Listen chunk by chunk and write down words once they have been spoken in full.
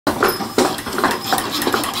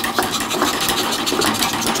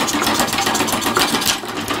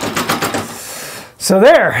So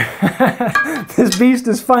there, this beast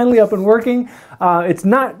is finally up and working. It's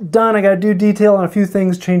not done. I got to do detail on a few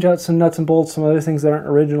things, change out some nuts and bolts, some other things that aren't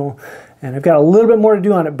original. And I've got a little bit more to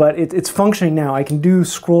do on it, but it's functioning now. I can do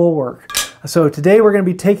scroll work. So today we're going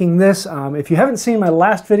to be taking this. If you haven't seen my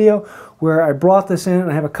last video where I brought this in,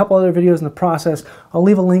 and I have a couple other videos in the process, I'll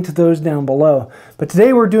leave a link to those down below. But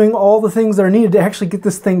today we're doing all the things that are needed to actually get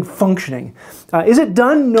this thing functioning. Is it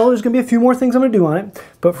done? No, there's going to be a few more things I'm going to do on it.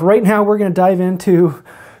 But for right now, we're going to dive into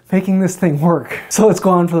making this thing work. So let's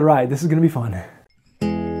go on for the ride. This is going to be fun.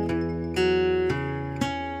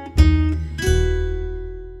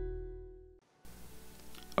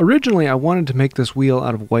 Originally, I wanted to make this wheel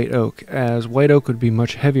out of white oak, as white oak would be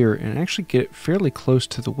much heavier and actually get it fairly close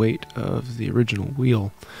to the weight of the original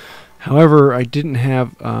wheel. However, I didn't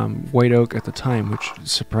have white oak at the time, which,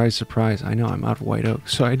 surprise, surprise, I know I'm out of white oak,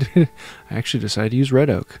 so I actually decided to use red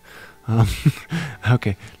oak.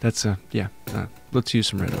 Okay, that's, let's use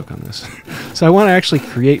some red oak on this. So I want to actually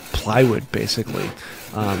create plywood, basically.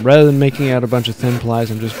 Rather than making it out of a bunch of thin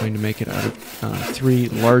plies, I'm just going to make it out of 3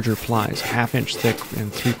 larger plies, 1/2 inch thick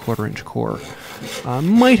and 3/4 inch core.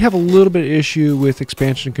 Might have a little bit of issue with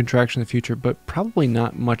expansion and contraction in the future, but probably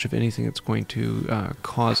not much of anything that's going to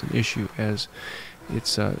cause an issue, as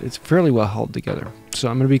it's fairly well held together. So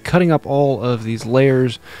I'm going to be cutting up all of these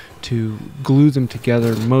layers to glue them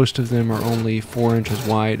together. Most of them are only 4 inches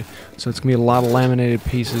wide, so it's going to be a lot of laminated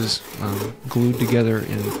pieces glued together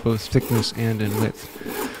in both thickness and in width.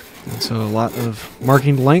 And so a lot of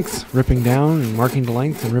marking to length, ripping down, and marking to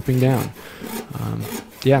length and ripping down.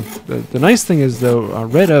 Yeah, the nice thing is, though,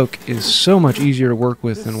 red oak is so much easier to work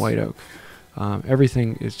with than white oak.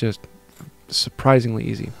 Everything is just surprisingly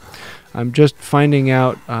easy. I'm just finding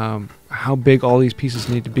out how big all these pieces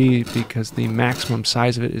need to be, because the maximum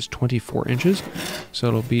size of it is 24 inches. So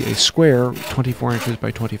it'll be a square 24 inches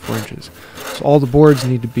by 24 inches. So all the boards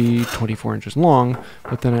need to be 24 inches long,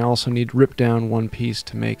 but then I also need to rip down one piece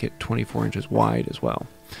to make it 24 inches wide as well.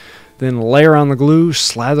 Then layer on the glue,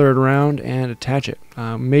 slather it around, and attach it.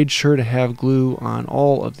 Made sure to have glue on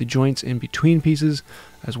all of the joints in between pieces,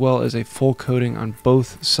 as well as a full coating on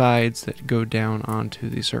both sides that go down onto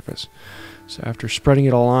the surface. So after spreading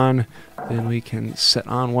it all on, then we can set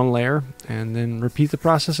on one layer and then repeat the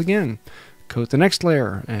process again. Coat the next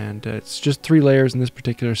layer, and it's just 3 layers in this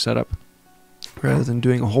particular setup, rather than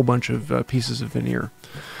doing a whole bunch of pieces of veneer.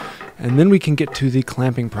 And then we can get to the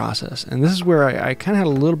clamping process. And this is where I kind of had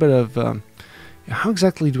a little bit of how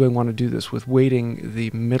exactly do I want to do this with weighting the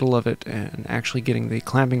middle of it and actually getting the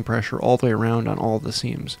clamping pressure all the way around on all the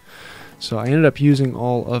seams. So I ended up using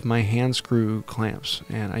all of my hand screw clamps,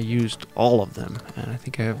 and I used all of them. And I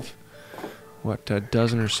think I have, what, a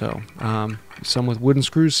dozen or so. Some with wooden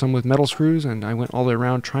screws, some with metal screws, and I went all the way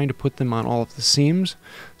around trying to put them on all of the seams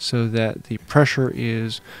so that the pressure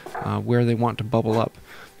is where they want to bubble up.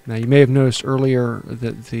 Now, you may have noticed earlier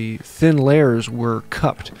that the thin layers were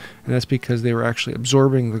cupped, and that's because they were actually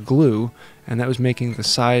absorbing the glue, and that was making the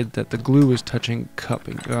side that the glue was touching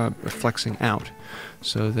cupping, flexing out,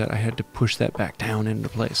 so that I had to push that back down into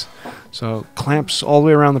place. So clamps all the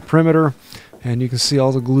way around the perimeter, and you can see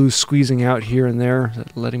all the glue squeezing out here and there,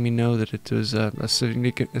 letting me know that it was a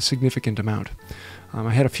significant amount.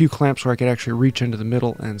 I had a few clamps where I could actually reach into the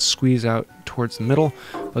middle and squeeze out towards the middle,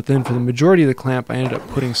 but then for the majority of the clamp I ended up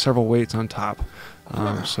putting several weights on top.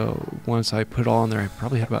 So once I put it all in there, I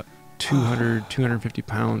probably had about 250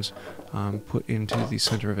 pounds put into the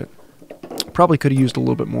center of it. Probably could have used a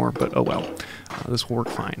little bit more, but oh well. This will work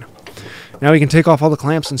fine. Now we can take off all the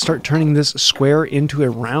clamps and start turning this square into a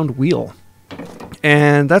round wheel.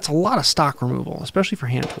 And that's a lot of stock removal, especially for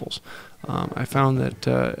hand tools. I found that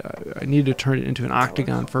I needed to turn it into an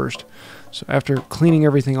octagon first. So after cleaning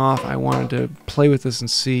everything off, I wanted to play with this and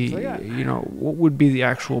see, you know, what would be the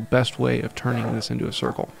actual best way of turning this into a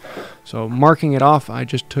circle. So marking it off, I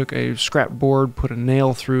just took a scrap board, put a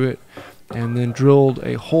nail through it, and then drilled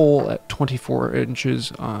a hole at 24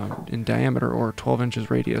 inches in diameter, or 12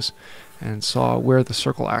 inches radius, and saw where the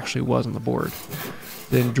circle actually was on the board.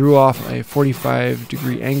 Then drew off a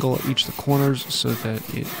 45-degree angle at each of the corners so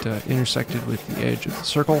that it intersected with the edge of the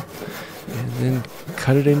circle, and then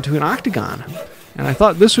cut it into an octagon. And I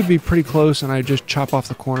thought this would be pretty close, and I just chop off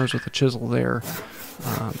the corners with a chisel there.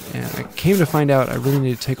 And I came to find out I really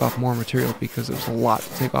needed to take off more material, because it was a lot to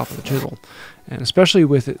take off with a chisel. And especially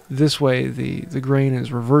with it this way, the grain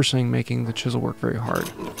is reversing, making the chisel work very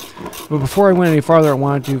hard. But before I went any farther, I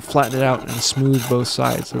wanted to flatten it out and smooth both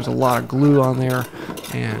sides. There was a lot of glue on there,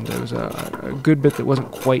 and there was a good bit that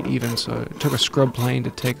wasn't quite even, so I took a scrub plane to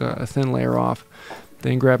take a thin layer off.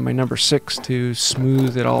 Then grabbed my number 6 to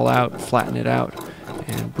smooth it all out, flatten it out,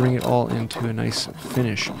 and bring it all into a nice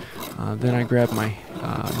finish. Then I grabbed my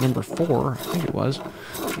number 4, I think it was,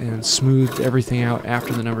 and smoothed everything out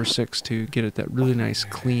after the number 6 to get it that really nice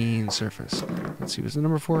clean surface. Let's see, was it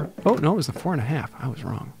number 4? Oh no, it was the 4.5. I was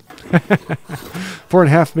wrong.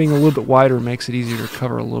 4.5 being a little bit wider makes it easier to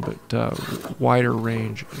cover a little bit wider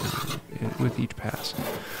range with each pass.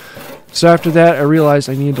 So after that, I realized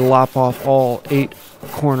I needed to lop off all 8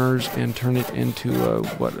 corners and turn it into a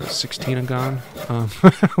 16-agon,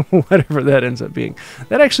 whatever that ends up being.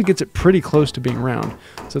 That actually gets it pretty close to being round.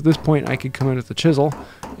 So at this point, I could come in with the chisel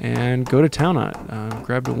and go to town on it.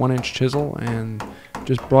 Grabbed a 1-inch chisel and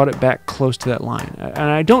just brought it back close to that line.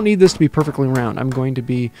 And I don't need this to be perfectly round. I'm going to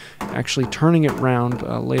be actually turning it round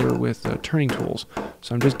later with turning tools.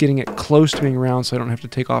 So I'm just getting it close to being round so I don't have to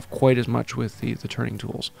take off quite as much with the turning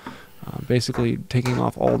tools. Basically taking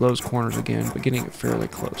off all those corners again, but getting it fairly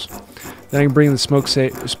close. Then I can bring the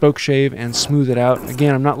spoke shave and smooth it out.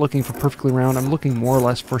 Again, I'm not looking for perfectly round. I'm looking more or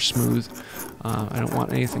less for smooth. I don't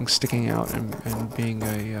want anything sticking out and being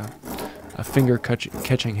a finger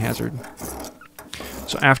catching hazard.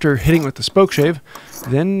 So after hitting with the spoke shave,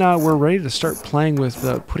 then we're ready to start playing with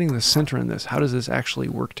putting the center in this. How does this actually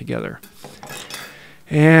work together?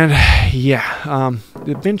 And yeah,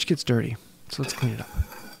 the bench gets dirty, so let's clean it up.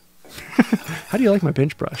 How do you like my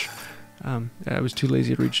bench brush? I was too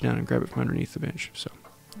lazy to reach down and grab it from underneath the bench, so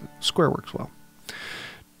square works well.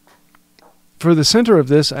 For the center of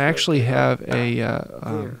this, I actually have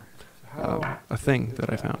a thing that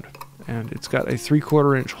I found, and it's got a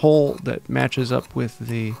 3/4 inch hole that matches up with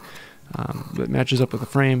the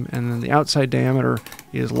frame, and then the outside diameter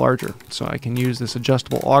is larger, so I can use this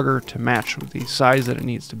adjustable auger to match with the size that it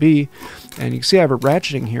needs to be. And you can see I have a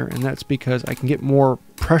ratcheting here, and that's because I can get more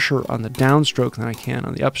pressure on the downstroke than I can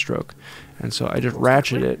on the upstroke, and so I just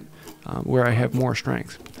ratchet it where I have more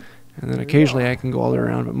strength. And then occasionally I can go all the way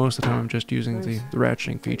around, but most of the time I'm just using the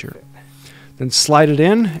ratcheting feature. Then slide it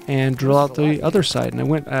in and drill out the other side. And I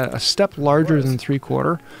went a step larger than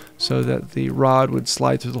 3/4 so that the rod would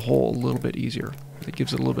slide through the hole a little bit easier. It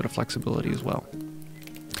gives it a little bit of flexibility as well.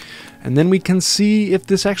 And then we can see if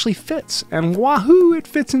this actually fits. And wahoo, it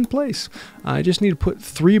fits in place. I just need to put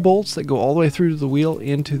 3 bolts that go all the way through the wheel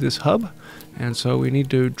into this hub. And so we need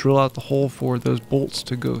to drill out the hole for those bolts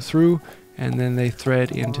to go through, and then they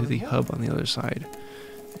thread into the hub on the other side.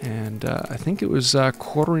 And I think it was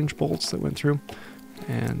 1/4 inch bolts that went through,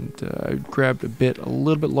 and I grabbed a bit a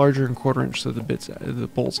little bit larger than 1/4 inch so the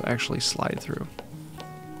bolts actually slide through.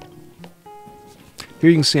 Here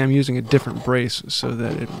you can see I'm using a different brace so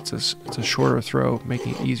that it's a shorter throw,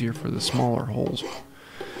 making it easier for the smaller holes.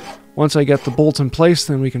 Once I get the bolts in place,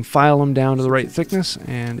 then we can file them down to the right thickness,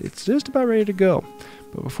 and it's just about ready to go.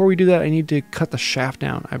 But before we do that, I need to cut the shaft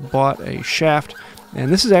down. I bought a shaft,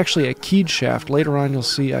 and this is actually a keyed shaft. Later on you'll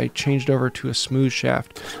see I changed over to a smooth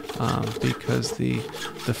shaft because the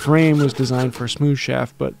frame was designed for a smooth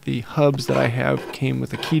shaft, but the hubs that I have came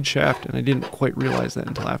with a keyed shaft, and I didn't quite realize that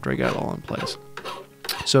until after I got it all in place.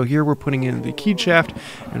 So here we're putting in the keyed shaft,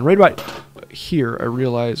 and right about here I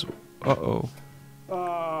realize,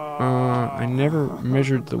 I never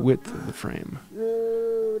measured the width of the frame.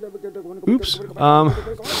 Oops.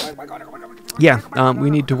 We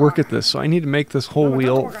need to work at this. So I need to make this whole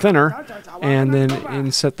wheel thinner and then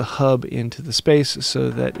inset the hub into the space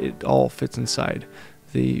so that it all fits inside.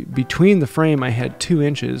 Between the frame I had 2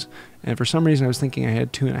 inches, and for some reason I was thinking I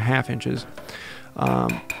had 2.5 inches.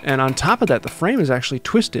 And on top of that, the frame is actually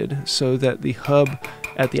twisted so that the hub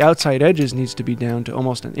at the outside edges needs to be down to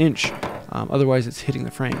almost 1 inch. Otherwise it's hitting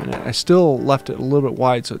the frame. And I still left it a little bit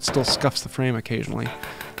wide so it still scuffs the frame occasionally.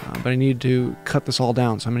 But I need to cut this all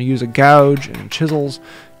down. So I'm going to use a gouge and chisels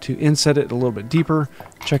to inset it a little bit deeper,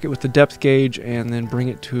 check it with the depth gauge, and then bring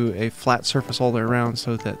it to a flat surface all the way around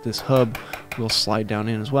so that this hub will slide down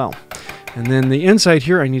in as well. And then the inside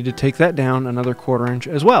here, I need to take that down another 1/4 inch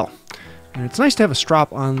as well. And it's nice to have a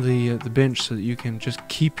strop on the bench so that you can just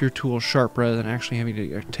keep your tools sharp rather than actually having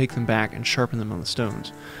to take them back and sharpen them on the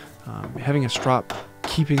stones. Having a strop,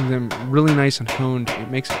 keeping them really nice and honed, it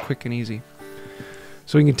makes it quick and easy.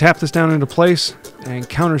 So we can tap this down into place and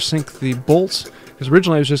countersink the bolts, because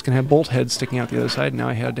originally I was just going to have bolt heads sticking out the other side. Now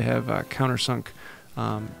I had to have countersunk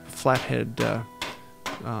flathead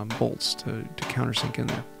bolts to countersink in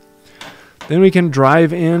there. Then we can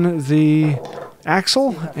drive in the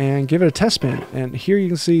axle and give it a test spin. And here you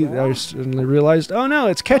can see I suddenly realized, oh no,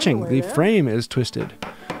 it's catching. The frame is twisted.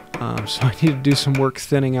 So I need to do some work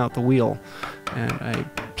thinning out the wheel, and I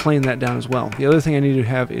plane that down as well. The other thing I need to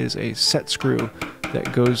have is a set screw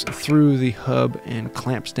that goes through the hub and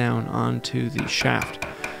clamps down onto the shaft.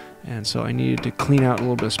 And so I needed to clean out a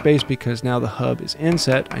little bit of space because now the hub is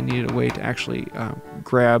inset. I needed a way to actually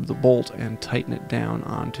grab the bolt and tighten it down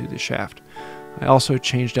onto the shaft. I also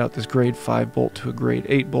changed out this grade 5 bolt to a grade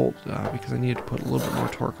 8 bolt because I needed to put a little bit more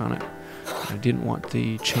torque on it. I didn't want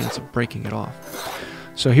the chance of breaking it off.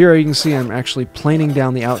 So here you can see I'm actually planing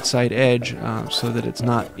down the outside edge so that it's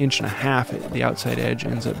not 1.5 inches. The outside edge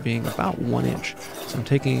ends up being about 1 inch. So I'm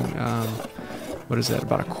taking, what is that,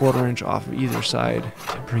 about 1/4 inch off of either side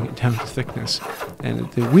to bring it down to thickness.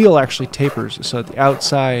 And the wheel actually tapers, so at the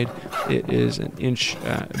outside it is an inch,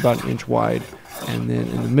 about 1 inch wide, and then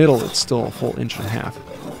in the middle it's still a full 1.5 inches.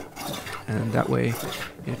 And that way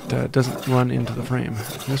it doesn't run into the frame.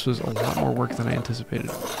 This was a lot more work than I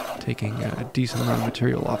anticipated, taking a decent amount of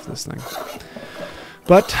material off this thing.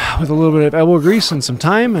 But with a little bit of elbow grease and some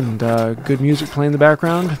time and good music playing in the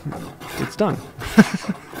background, it's done.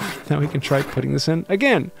 Now we can try putting this in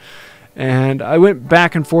again. And I went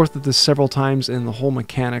back and forth with this several times in the whole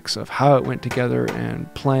mechanics of how it went together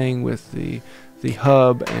and playing with the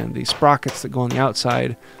hub and the sprockets that go on the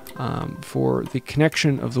outside for the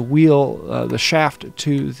connection of the wheel, the shaft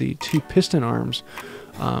to the 2 piston arms.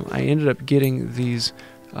 I ended up getting these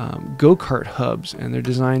go-kart hubs, and they're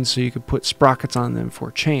designed so you could put sprockets on them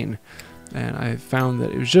for chain. And I found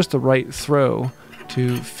that it was just the right throw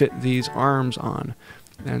to fit these arms on.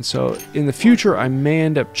 And so in the future I may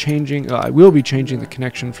end up changing, I will be changing the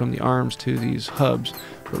connection from the arms to these hubs,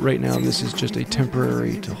 but right now this is just a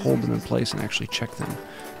temporary to hold them in place and actually check them.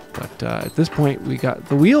 But at this point we got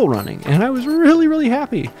the wheel running and I was really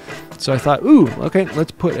happy. So I thought, ooh, okay,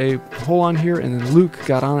 let's put a hole on here, and then Luke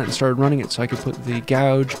got on it and started running it so I could put the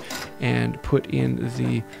gouge and put in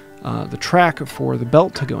the track for the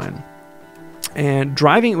belt to go in. And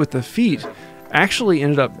driving it with the feet actually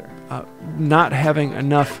ended up not having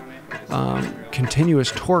enough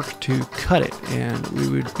continuous torque to cut it, and we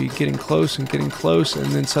would be getting close and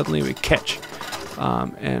then suddenly it would catch.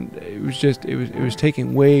 And it was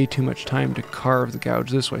taking way too much time to carve the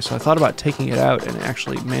gouge this way. So I thought about taking it out and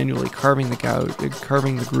actually manually carving the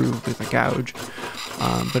groove with a gouge.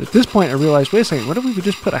 But at this point I realized, wait a second, what if we could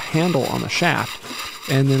just put a handle on the shaft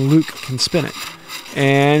and then Luke can spin it?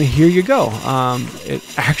 And here you go. It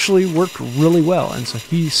actually worked really well. And so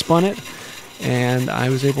he spun it, and I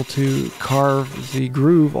was able to carve the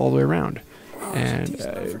groove all the way around. And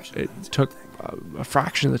it took a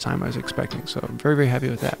fraction of the time I was expecting. So I'm very happy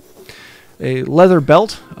with that. A leather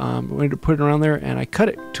belt, I wanted to put it around there, and I cut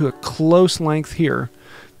it to a close length here.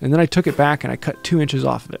 And then I took it back and I cut 2 inches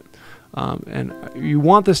off of it. And you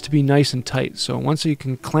want this to be nice and tight, so once you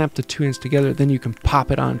can clamp the 2 ends together, then you can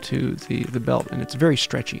pop it onto the belt, and it's very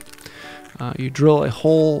stretchy. You drill a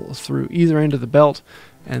hole through either end of the belt,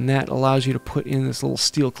 and that allows you to put in this little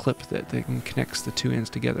steel clip that connects the 2 ends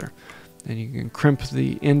together. And you can crimp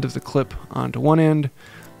the end of the clip onto one end,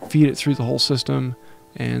 feed it through the whole system,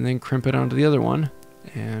 and then crimp it onto the other one,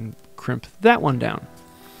 and crimp that one down.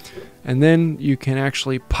 And then you can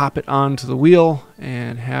actually pop it onto the wheel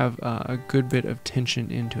and have a good bit of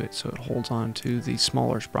tension into it so it holds on to the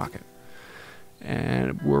smaller sprocket.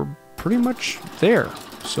 And we're pretty much there.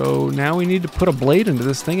 So now we need to put a blade into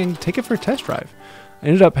this thing and take it for a test drive. I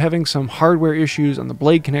ended up having some hardware issues on the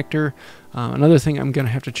blade connector. Another thing I'm going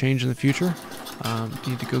to have to change in the future.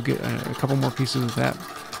 Need to go get a couple more pieces of that.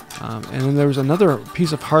 And then there was another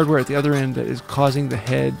piece of hardware at the other end that is causing the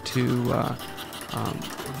head to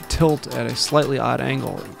tilt at a slightly odd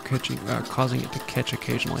angle, causing it to catch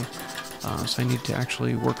occasionally. So I need to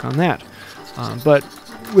actually work on that. But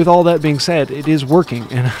with all that being said, it is working,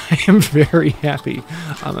 and I am very happy.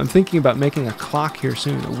 I'm thinking about making a clock here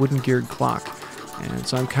soon, a wooden geared clock. And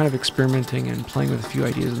so I'm kind of experimenting and playing with a few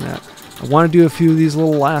ideas in that. I want to do a few of these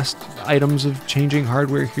little last items of changing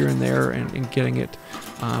hardware here and there and getting it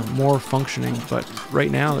more functioning. But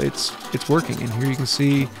right now it's working, and here you can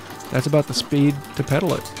see that's about the speed to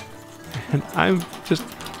pedal it. And I'm just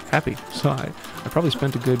happy. So I probably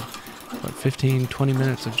spent a good 15-20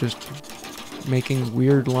 minutes of just making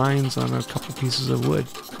weird lines on a couple pieces of wood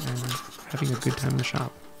and having a good time in the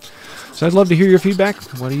shop. So I'd love to hear your feedback.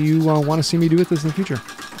 What do you want to see me do with this in the future?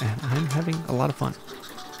 And I'm having a lot of fun.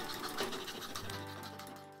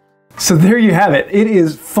 So there you have it. It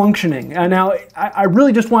is functioning. Now, I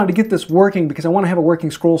really just wanted to get this working because I want to have a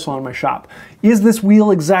working scroll saw in my shop. Is this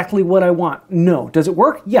wheel exactly what I want? No. Does it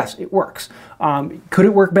work? Yes, it works. Could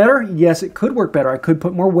it work better? Yes, it could work better. I could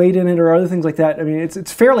put more weight in it or other things like that. I mean,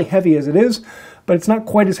 it's fairly heavy as it is, but it's not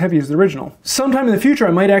quite as heavy as the original. Sometime in the future,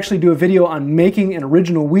 I might actually do a video on making an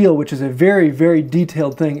original wheel, which is a very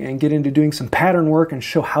detailed thing, and get into doing some pattern work and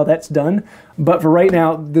show how that's done. But for right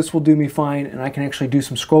now, this will do me fine, and I can actually do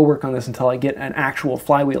some scroll work on this until I get an actual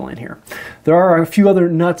fly flywheel in here. There are a few other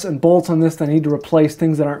nuts and bolts on this that I need to replace,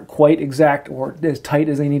 things that aren't quite exact or as tight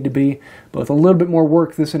as they need to be. But with a little bit more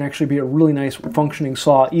work, this can actually be a really nice functioning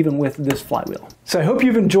saw, even with this flywheel. So I hope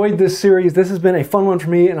you've enjoyed this series. This has been a fun one for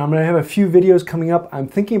me, and I'm going to have a few videos coming up. I'm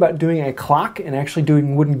thinking about doing a clock and actually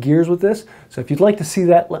doing wooden gears with this. So if you'd like to see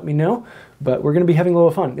that, let me know. But we're going to be having a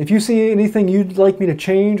little fun. If you see anything you'd like me to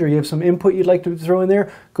change or you have some input you'd like to throw in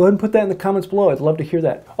there, go ahead and put that in the comments below. I'd love to hear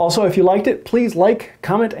that. Also, if you liked it, please like,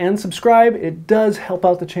 comment, and subscribe. It does help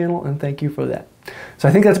out the channel, and thank you for that. So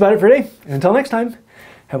I think that's about it for today. And until next time,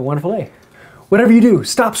 have a wonderful day. Whatever you do,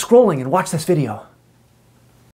 stop scrolling and watch this video.